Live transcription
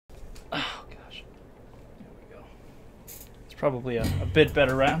Probably a bit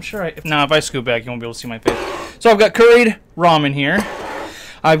better, right? I'm sure if I scoot back, you won't be able to see my face. So I've got curried ramen here.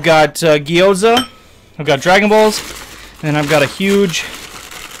 I've got gyoza. I've got Dragon Balls. And I've got a huge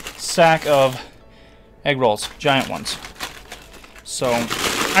sack of egg rolls, giant ones. So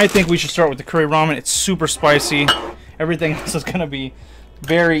I think we should start with the curry ramen. It's super spicy. Everything else is going to be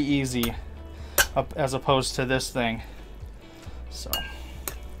very easy as opposed to this thing. So,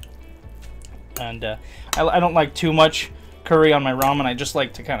 and I don't like too much curry on my ramen. I just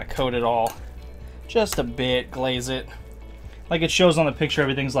like to kind of coat it all just a bit, glaze it. Like it shows on the picture,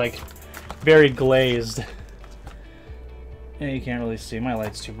 everything's like very glazed. Yeah, you can't really see. My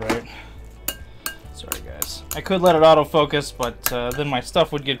light's too bright. Sorry, guys. I could let it autofocus, but then my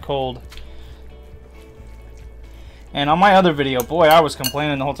stuff would get cold. And on my other video, boy, I was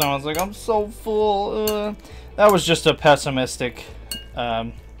complaining the whole time. I was like, I'm so full. That was just a pessimistic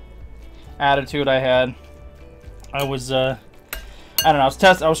attitude I had. I was, I don't know.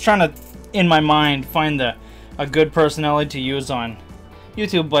 I was trying to, in my mind, find a good personality to use on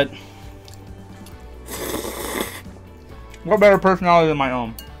YouTube, but what better personality than my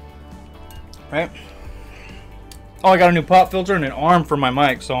own, right? Oh, I got a new pop filter and an arm for my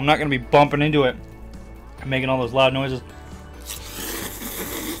mic, so I'm not going to be bumping into it and making all those loud noises.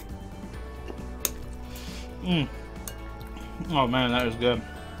 Oh man, that is good.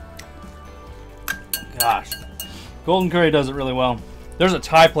 Gosh. Golden Curry does it really well. There's a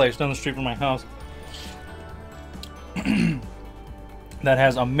Thai place down the street from my house that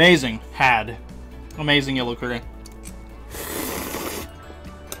has amazing yellow curry.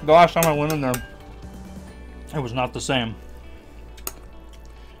 The last time I went in there, it was not the same.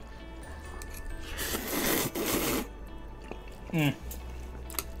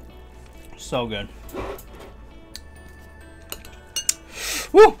 So good.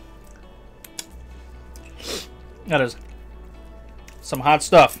 Woo! That is some hot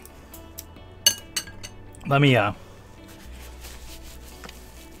stuff. Let me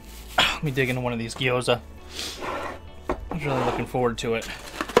dig into one of these gyoza. I was really looking forward to it.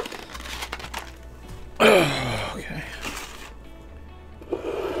 Okay.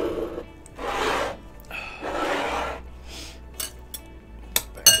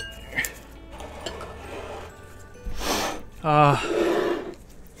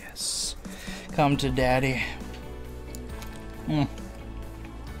 Yes. Come to daddy.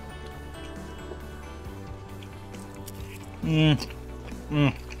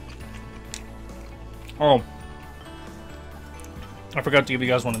 Oh. I forgot to give you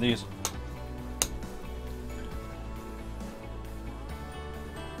guys one of these.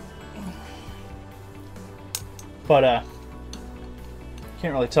 But,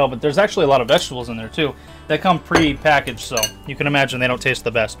 can't really tell, but there's actually a lot of vegetables in there, too. They come pre-packaged, so you can imagine they don't taste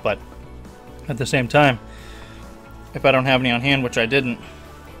the best, but at the same time, if I don't have any on hand, which I didn't,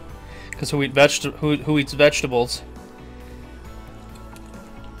 because who eats vegetables?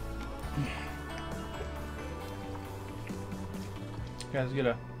 You guys get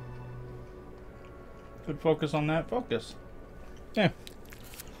a good focus on that? Focus. Yeah.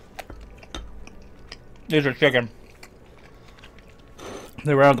 These are chicken.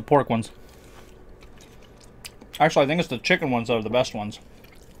 They were out of the pork ones. Actually, I think it's the chicken ones that are the best ones.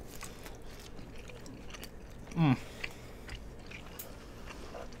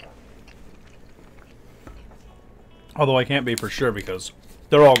 Although I can't be for sure because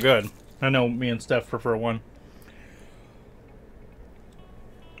they're all good. I know me and Steph prefer one.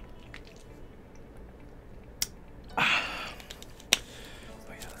 Oh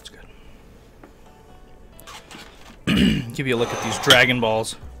yeah, that's good. Give you a look at these Dragon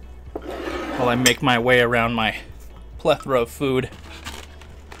Balls while I make my way around my plethora of food.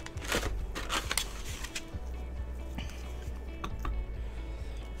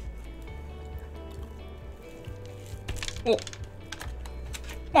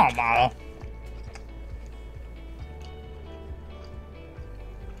 Oh, Mama.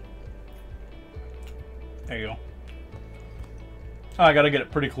 There you go. Oh, I gotta get it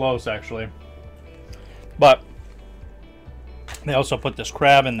pretty close, actually. But they also put this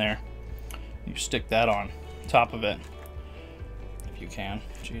crab in there. You stick that on top of it, if you can.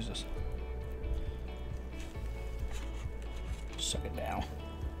 Jesus. Suck it down.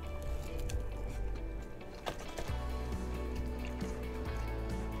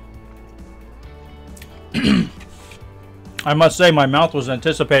 I must say my mouth was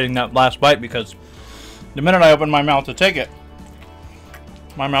anticipating that last bite because the minute I opened my mouth to take it,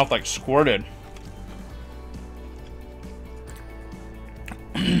 my mouth like squirted.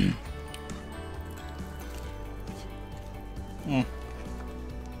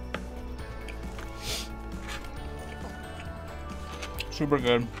 Super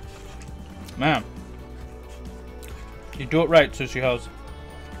good. Man. You do it right, Sushi House.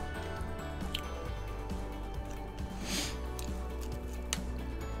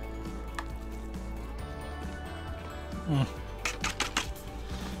 Mm.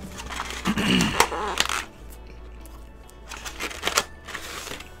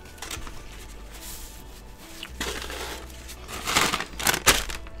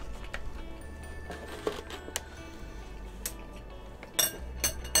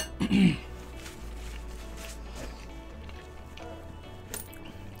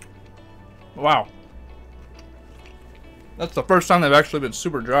 Wow. That's the first time they've actually been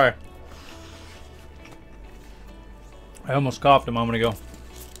super dry. I almost coughed a moment ago.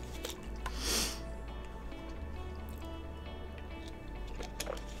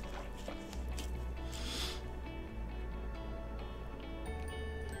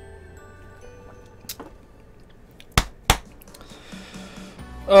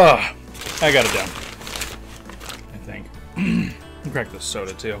 Ugh, I got it done. I think. I'll crack this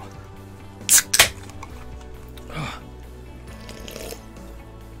soda too.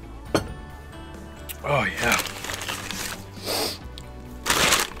 Oh yeah.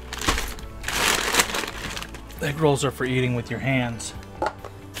 Egg rolls are for eating with your hands.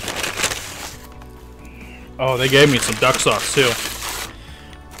 Oh, they gave me some duck sauce too.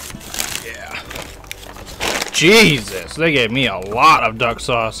 Yeah. Jesus, they gave me a lot of duck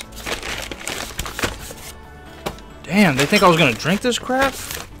sauce. Damn, they think I was gonna drink this crap?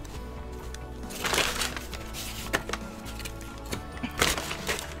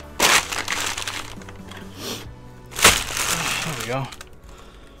 There we go.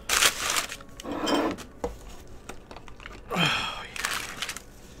 Oh,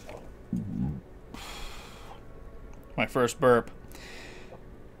 yeah. My first burp.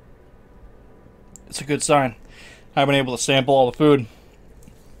 It's a good sign. I've been able to sample all the food.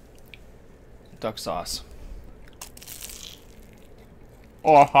 Duck sauce.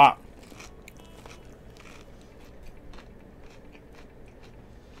 Oh, hot.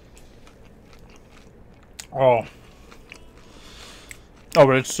 Oh. Oh,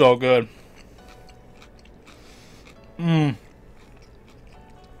 but it's so good. Mmm.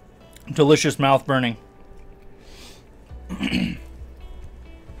 Delicious mouth burning.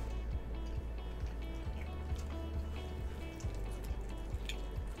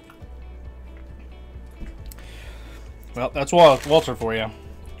 Well, that's Walter for you.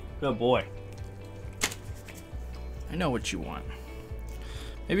 Good boy. I know what you want.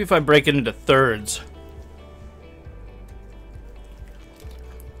 Maybe if I break it into thirds.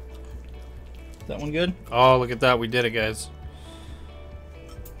 Is that one good? Oh, look at that. We did it, guys.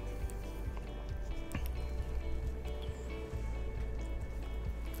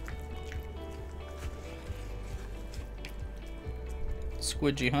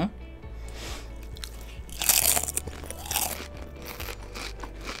 Squidgy, huh?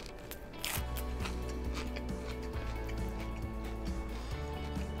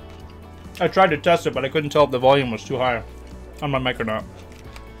 I tried to test it, but I couldn't tell if the volume was too high on my mic or not.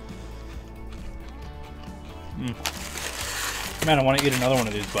 Man, I want to eat another one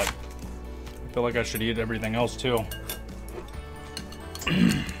of these, but I feel like I should eat everything else too.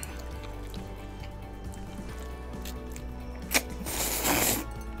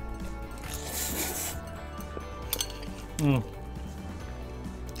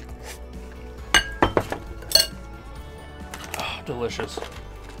 Oh, delicious.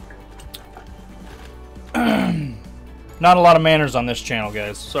 Not a lot of manners on this channel,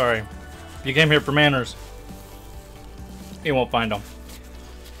 guys. Sorry. If you came here for manners, you won't find them.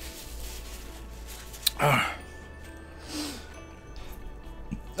 I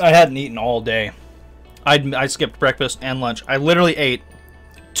hadn't eaten all day. I skipped breakfast and lunch. I literally ate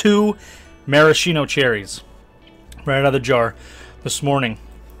 2 maraschino cherries right out of the jar this morning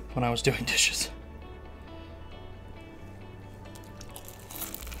when I was doing dishes.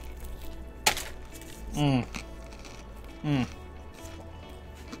 Mmm. Mmm.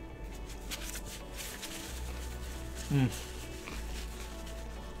 Mmm.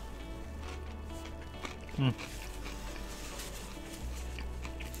 Mmm.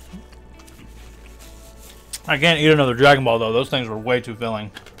 I can't eat another Dragon Ball though. Those things were way too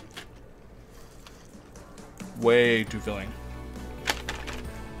filling. Way too filling.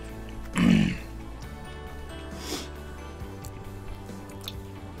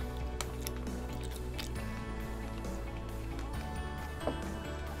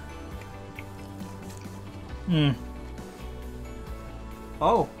 Hmm.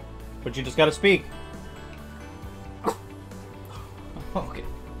 Oh, but you just gotta speak. Okay.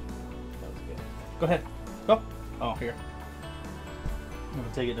 That was good. Go ahead. Go. Oh, here. I'm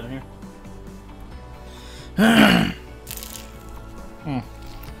gonna take it down here.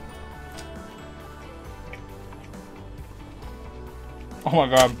 Oh my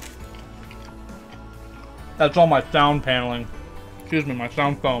god. That's all my sound paneling. Excuse me, my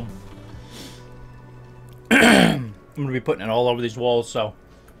sound foam. I'm gonna be putting it all over these walls so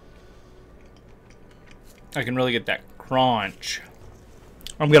I can really get that crunch.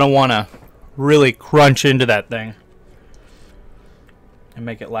 I'm gonna wanna really crunch into that thing and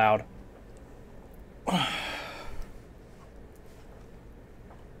make it loud.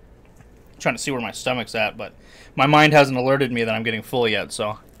 Trying to see where my stomach's at, but my mind hasn't alerted me that I'm getting full yet,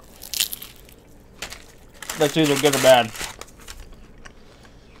 so that's either good or bad.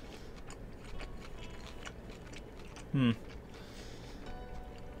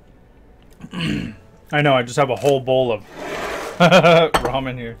 I know, I just have a whole bowl of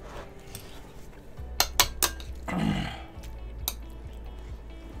ramen here.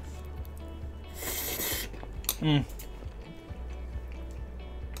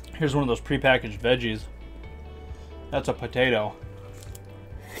 Here's one of those prepackaged veggies. That's a potato.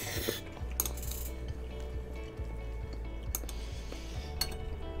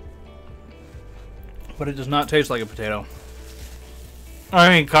 But it does not taste like a potato. I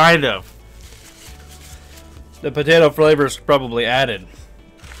mean, kind of. The potato flavor is probably added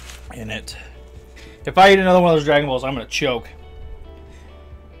in it. If I eat another one of those Dragon Balls, I'm gonna choke.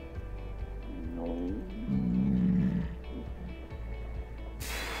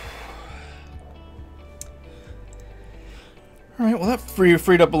 Alright, well that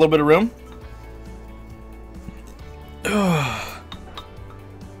freed up a little bit of room.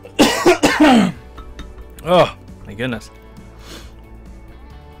 Oh, my goodness.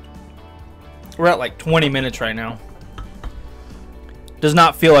 We're at like 20 minutes right now. Does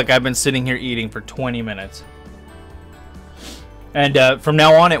not feel like I've been sitting here eating for 20 minutes. And from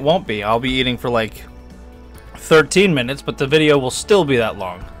now on it won't be. I'll be eating for like 13 minutes, but the video will still be that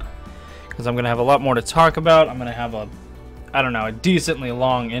long. Because I'm going to have a lot more to talk about. I'm going to have a, I don't know, a decently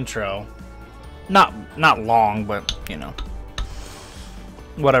long intro. Not long, but, you know.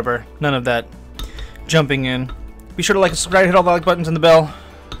 Whatever. None of that jumping in. Be sure to like and subscribe, hit all the like buttons and the bell.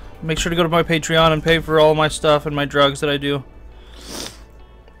 Make sure to go to my Patreon and pay for all my stuff and my drugs that I do.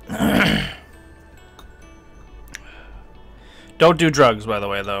 Don't do drugs, by the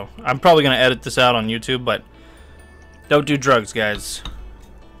way, though. I'm probably going to edit this out on YouTube, but don't do drugs, guys.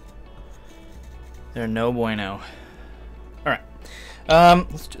 They're no bueno. Alright.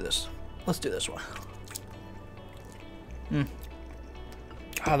 Let's do this. Let's do this one.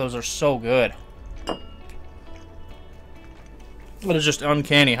 God, those are so good. It is just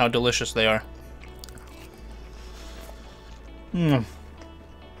uncanny how delicious they are. Oh.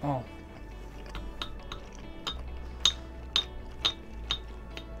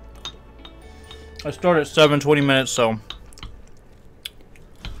 I start at 7:20 minutes, so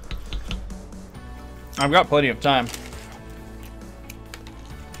I've got plenty of time.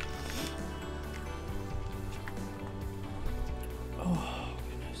 Oh,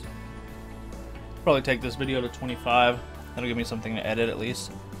 goodness. Probably take this video to 25. That'll give me something to edit at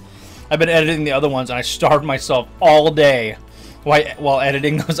least. I've been editing the other ones and I starved myself all day while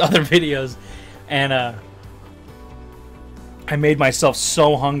editing those other videos, and I made myself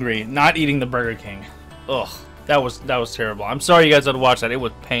so hungry not eating the Burger King. Ugh, that was terrible. I'm sorry you guys had to watch that. It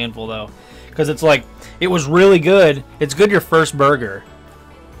was painful though, because it's like, it was really good. It's good your first burger,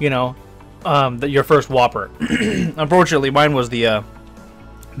 you know, your first Whopper. Unfortunately, mine was the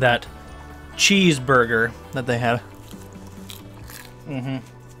that cheeseburger that they had.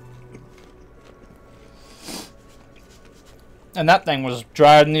 And that thing was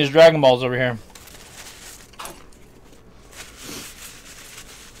drier than these Dragon Balls over here.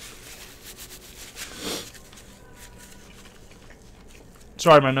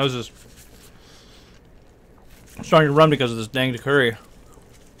 Sorry, my nose is starting to run because of this dang curry.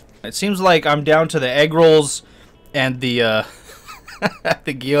 It seems like I'm down to the egg rolls and the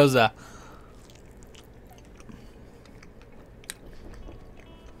the gyoza.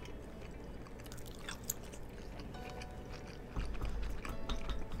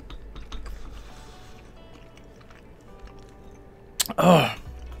 Oh,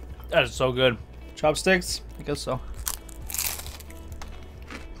 that is so good. Chopsticks? I guess so.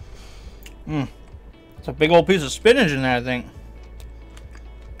 It's a big old piece of spinach in there, I think.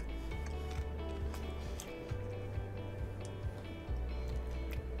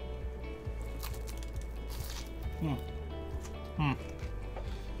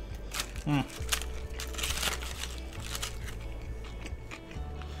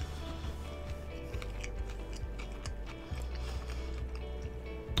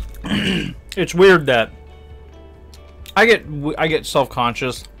 It's weird that I get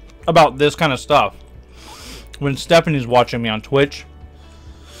self-conscious about this kind of stuff when Stephanie's watching me on Twitch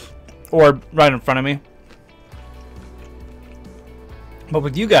or right in front of me. But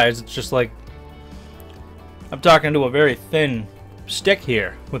with you guys, it's just like I'm talking to a very thin stick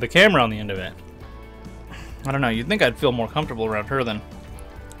here with a camera on the end of it. I don't know. You'd think I'd feel more comfortable around her than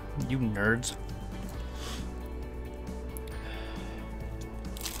you nerds.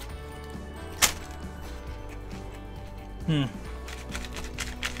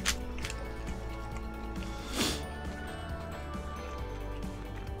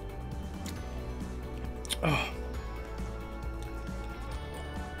 Oh.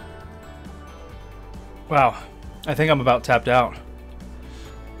 Wow. I think I'm about tapped out.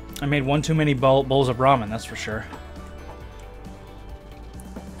 I made one too many bowls of ramen, that's for sure.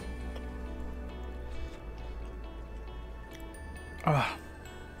 Oh.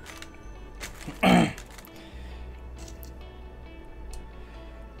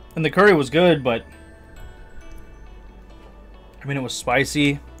 And the curry was good, but I mean, it was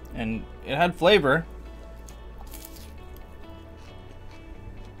spicy and it had flavor.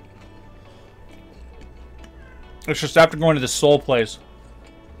 It's just after going to this Seoul place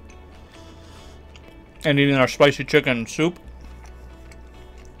and eating our spicy chicken soup,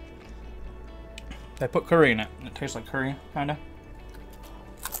 they put curry in it. It tastes like curry, kinda.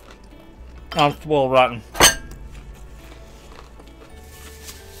 Oh, it's a little rotten.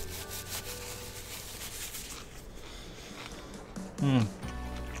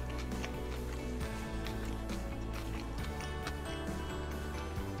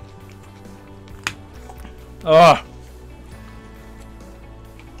 Ugh.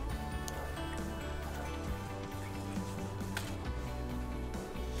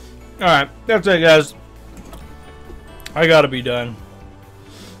 Alright, that's it, guys. I gotta be done.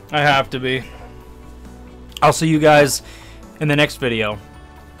 I have to be. I'll see you guys in the next video.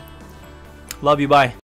 Love you, bye.